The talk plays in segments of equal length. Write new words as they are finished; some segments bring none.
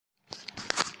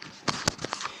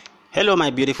Hello my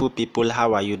beautiful people,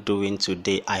 how are you doing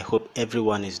today? I hope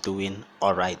everyone is doing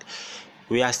all right.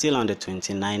 We are still on the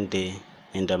 29th day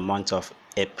in the month of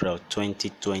April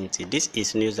 2020. This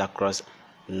is news across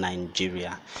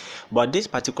Nigeria, but this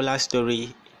particular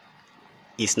story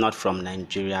is not from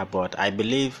Nigeria, but I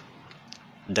believe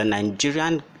the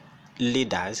Nigerian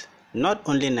leaders, not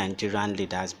only Nigerian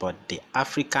leaders but the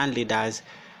African leaders,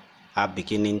 are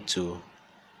beginning to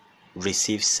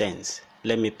receive sense.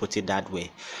 Let me put it that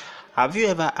way. Have you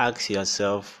ever asked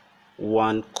yourself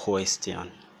one question?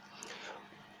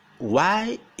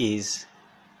 Why is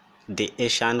the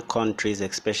Asian countries,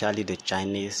 especially the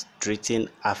Chinese, treating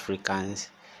Africans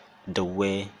the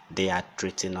way they are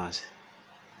treating us?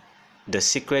 The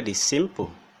secret is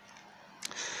simple.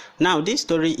 Now, this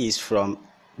story is from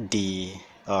Tanzania,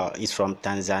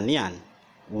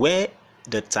 where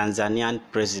the Tanzanian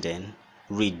president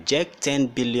reject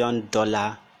 $10 billion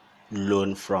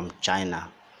loan from China.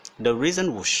 The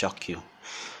reason will shock you.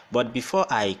 But before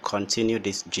I continue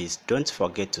this gist, don't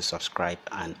forget to subscribe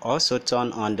and also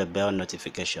turn on the bell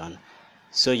notification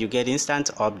so you get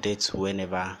instant updates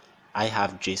whenever I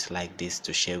have gist like this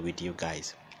to share with you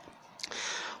guys.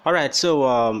 Alright,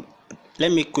 so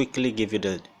let me quickly give you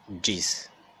the gist.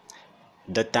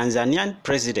 The Tanzanian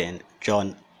president,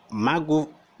 John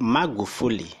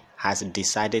Magufuli, has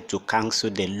decided to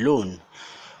cancel the loan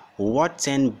worth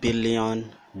 $10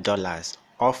 billion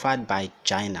offered by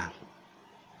China,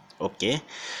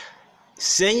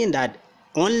 saying that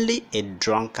only a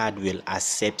drunkard will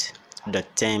accept the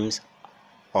terms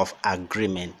of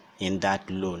agreement in that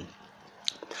loan.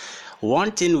 One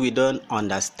thing we don't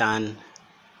understand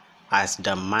as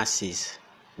the masses,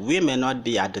 we may not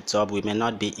be at the top, we may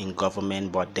not be in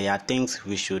government, but there are things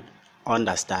we should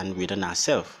understand within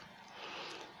ourselves.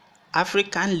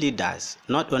 African leaders,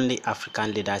 not only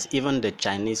African leaders, even the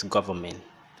Chinese government,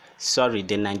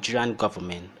 the Nigerian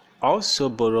government also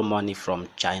borrow money from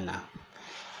China.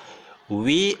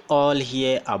 We all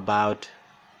hear about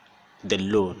the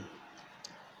loan,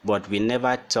 but we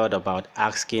never thought about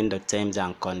asking the terms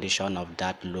and conditions of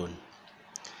that loan.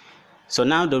 So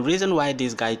now the reason why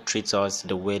this guy treats us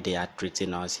the way they are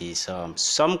treating us is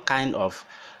some kind of,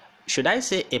 should I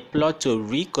say, a plot to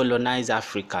recolonize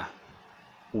Africa.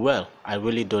 Well, I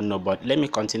really don't know, but let me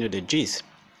continue the gist.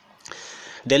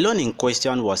 The loan in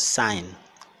question was signed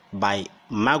by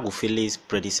Magufuli's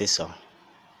predecessor,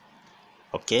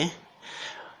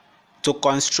 to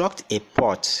construct a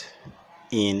port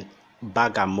in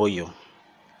Bagamoyo,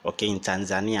 in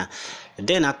Tanzania.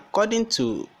 Then, according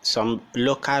to some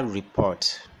local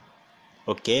reports,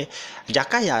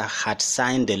 Jakaya had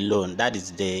signed the loan. That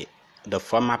is the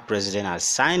former president has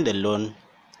signed the loan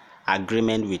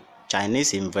agreement with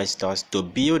Chinese investors to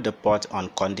build the port on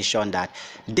condition that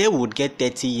they would get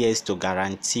 30 years to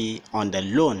guarantee on the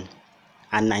loan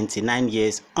and 99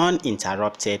 years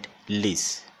uninterrupted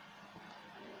lease.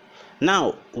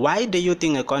 Now, why do you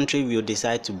think a country will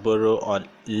decide to borrow or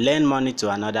lend money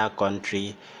to another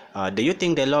country? Do you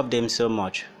think they love them so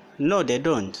much? No, they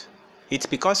don't. It's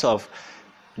because of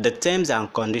the terms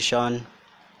and conditions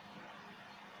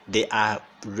they are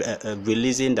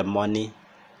releasing the money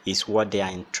is what they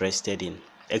are interested in,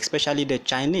 especially the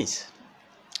Chinese.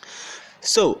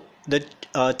 So the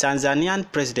Tanzanian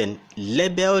president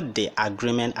labeled the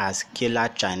agreement as killer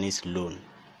Chinese loan.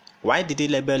 Why did he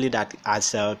label it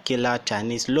as a killer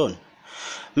Chinese loan?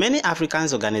 Many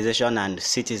African organizations and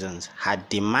citizens had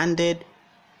demanded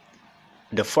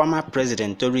the former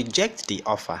president to reject the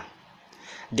offer.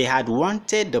 They had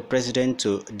wanted the president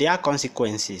to bear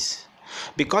consequences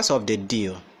because of the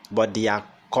deal, but their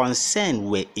concerns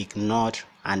were ignored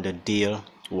and the deal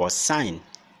was signed.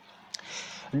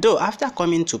 Though after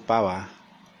coming to power,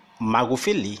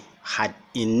 Magufuli had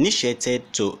initiated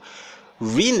a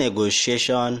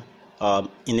renegotiation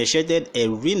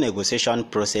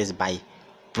process by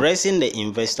pressing the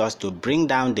investors to bring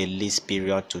down the lease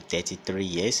period to 33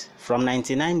 years from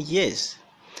 99 years.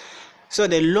 So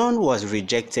the loan was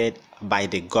rejected by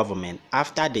the government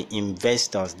after the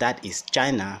investors, that is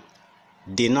China,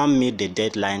 did not meet the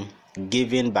deadline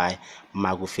given by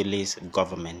Magufuli's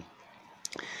government.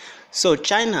 So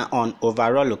China on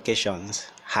overall occasions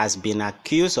has been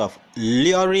accused of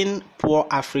luring poor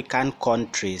African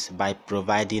countries by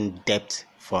providing debt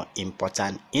for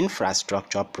important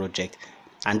infrastructure projects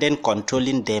and then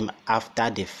controlling them after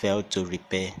they fail to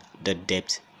repay the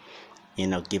debt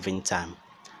in a given time.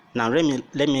 Now let me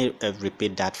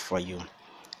repeat that for you.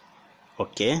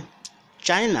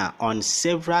 China on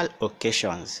several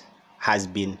occasions has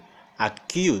been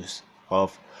accused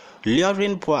of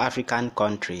luring poor African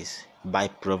countries by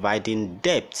providing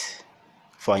debt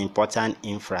for important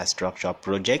infrastructure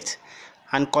projects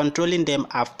and controlling them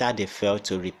after they fail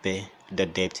to repay the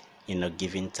debt in a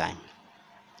given time.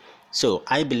 So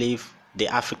I believe the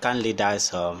African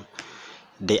leaders,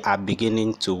 they are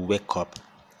beginning to wake up.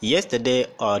 Yesterday,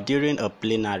 during a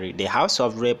plenary, the House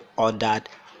of Rep ordered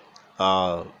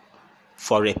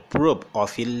for a probe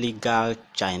of illegal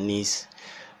Chinese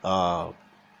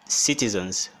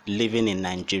citizens living in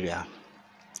Nigeria.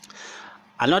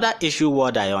 Another issue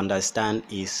what I understand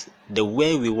is the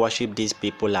way we worship these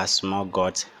people as small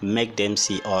gods make them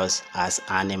see us as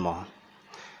animals.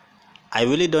 I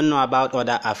really don't know about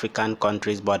other African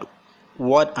countries, but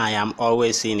what I am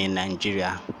always seeing in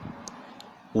Nigeria,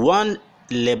 one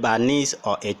Lebanese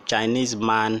or a Chinese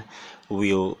man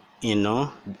will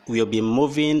be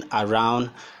moving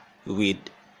around with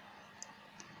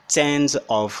tens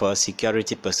of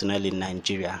security personnel in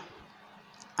Nigeria.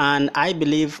 And I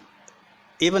believe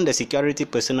even the security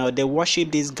personnel, they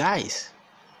worship these guys.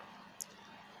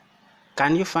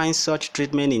 Can you find such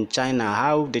treatment in China?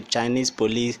 How the Chinese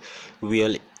police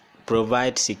will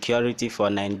provide security for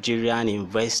Nigerian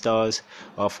investors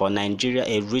or for Nigeria,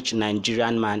 a rich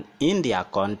Nigerian man in their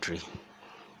country?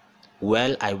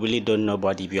 Well, I really don't know,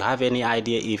 but if you have any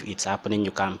idea if it's happening, you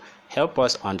can help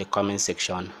us on the comment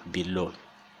section below.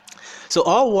 So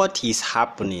all what is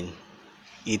happening,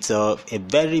 it's a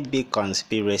very big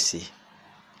conspiracy,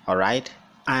 all right?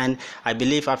 And I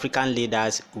believe African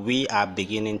leaders, we are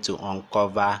beginning to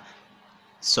uncover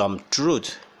some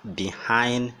truth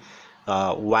behind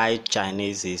why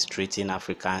Chinese is treating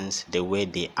Africans the way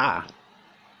they are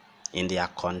in their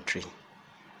country.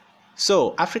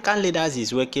 So African leaders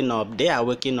is waking up. They are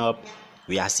waking up.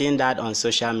 We are seeing that on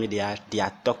social media. They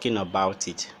are talking about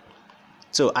it.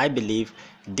 So I believe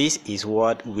this is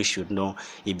what we should know.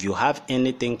 If you have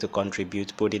anything to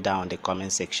contribute, put it down in the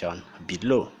comment section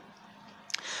below.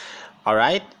 All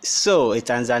right, so a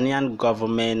Tanzanian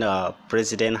government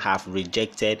president have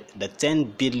rejected the 10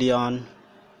 billion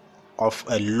of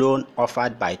a loan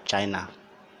offered by China,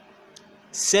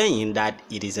 saying that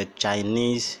it is a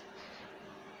Chinese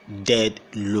dead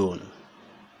loan.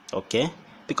 Okay,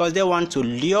 because they want to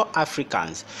lure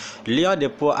Africans, lure the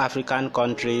poor African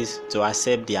countries to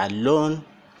accept their loan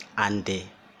and the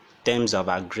terms of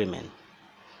agreement.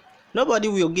 Nobody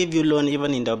will give you loan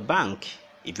even in the bank.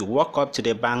 If you walk up to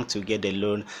the bank to get a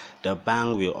loan, the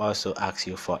bank will also ask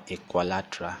you for a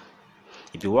collateral.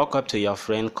 If you walk up to your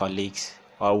friend, colleagues,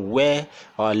 or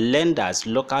lenders,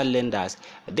 local lenders,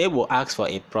 they will ask for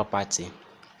a property.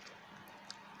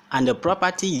 And the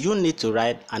property, you need to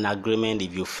write an agreement.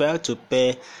 If you fail to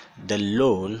pay the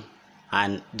loan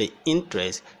and the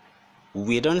interest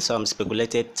within some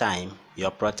speculated time,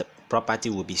 your property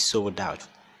will be sold out.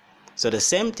 So the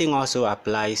same thing also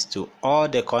applies to all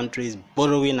the countries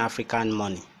borrowing African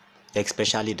money,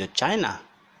 especially the China.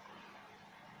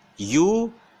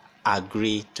 You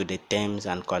agree to the terms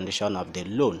and conditions of the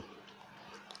loan.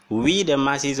 We, the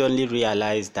masses, only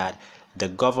realize that the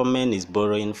government is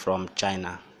borrowing from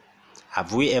China.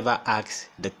 Have we ever asked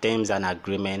the terms and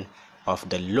agreement of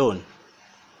the loan,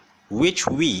 which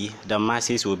we, the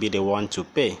masses, will be the one to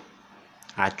pay?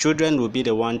 Our children will be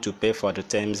the one to pay for the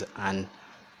terms and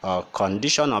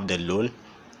condition of the loan.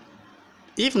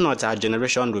 If not, our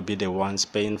generation will be the ones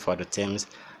paying for the terms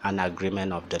and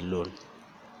agreement of the loan.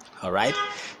 All right,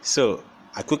 so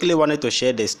I quickly wanted to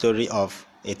share the story of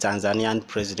a Tanzanian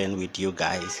president with you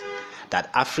guys,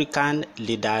 that African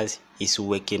leaders is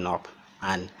waking up,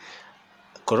 and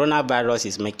coronavirus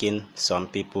is making some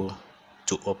people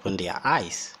to open their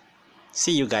eyes.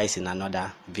 See you guys in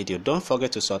another video. Don't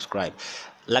forget to subscribe.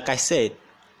 Like I said,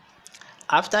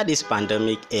 after this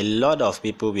pandemic, a lot of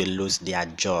people will lose their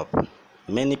job.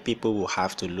 Many people will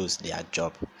have to lose their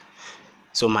job.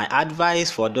 So my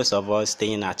advice for those of us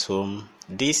staying at home,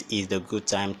 this is the good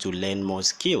time to learn more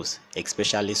skills,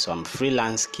 especially some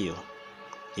freelance skill.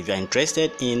 If you're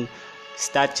interested in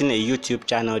starting a YouTube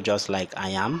channel just like I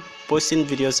am, posting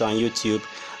videos on YouTube,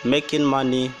 making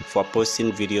money for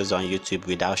posting videos on YouTube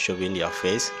without showing your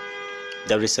face,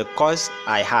 there is a course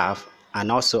I have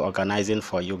and also organizing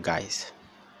for you guys.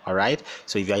 All right,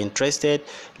 so if you're interested,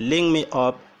 link me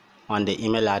up on the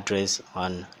email address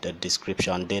on the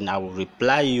description, then I will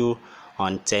reply you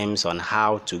on terms on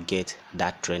how to get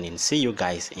that training. See you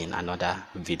guys in another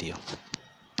video.